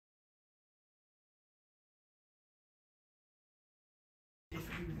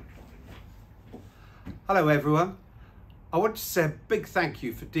Hello everyone. I want to say a big thank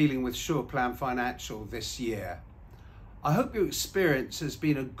you for dealing with SurePlan Financial this year. I hope your experience has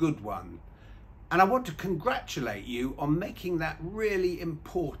been a good one, and I want to congratulate you on making that really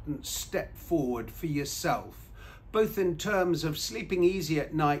important step forward for yourself, both in terms of sleeping easy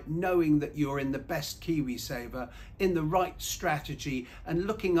at night knowing that you're in the best KiwiSaver, in the right strategy, and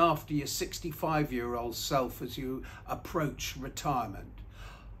looking after your 65-year-old self as you approach retirement.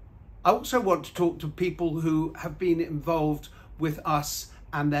 I also want to talk to people who have been involved with us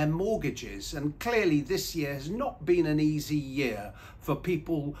and their mortgages, and clearly this year has not been an easy year for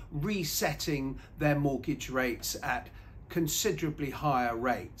people resetting their mortgage rates at considerably higher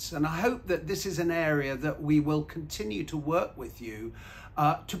rates. And I hope that this is an area that we will continue to work with you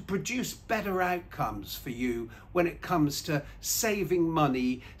to produce better outcomes for you when it comes to saving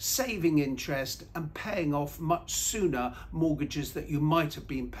money, saving interest, and paying off much sooner mortgages that you might have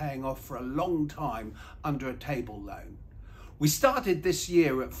been paying off for a long time under a table loan. We started this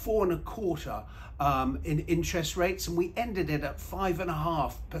year at 4.25% in interest rates, and we ended it at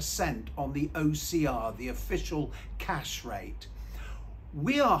 5.5% on the OCR, the official cash rate.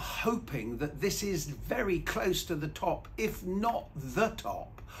 We are hoping that this is very close to the top, if not the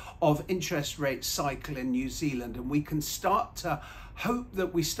top, of interest rate cycle in New Zealand, and we can start to hope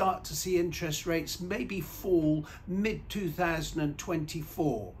that we start to see interest rates maybe fall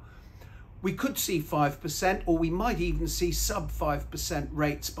mid-2024. We could see 5%, or we might even see sub 5%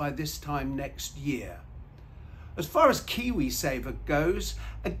 rates by this time next year. As far as KiwiSaver goes,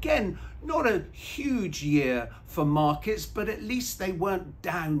 again, not a huge year for markets, but at least they weren't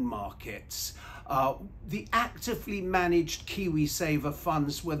down markets. The actively managed KiwiSaver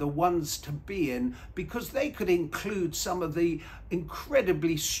funds were the ones to be in because they could include some of the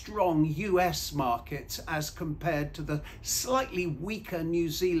incredibly strong US markets as compared to the slightly weaker New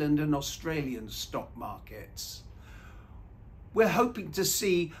Zealand and Australian stock markets. We're hoping to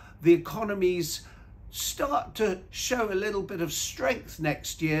see the economies start to show a little bit of strength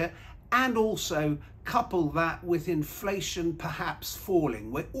next year, and also couple that with inflation perhaps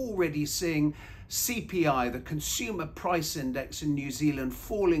falling. We're already seeing CPI, the Consumer Price Index in New Zealand,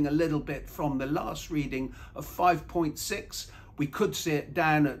 falling a little bit from the last reading of 5.6. We could see it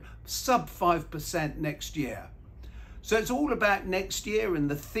down at sub 5% next year. So it's all about next year, and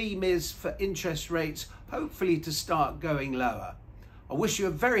the theme is for interest rates hopefully to start going lower. I wish you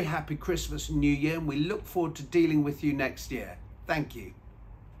a very happy Christmas and New Year, and we look forward to dealing with you next year. Thank you.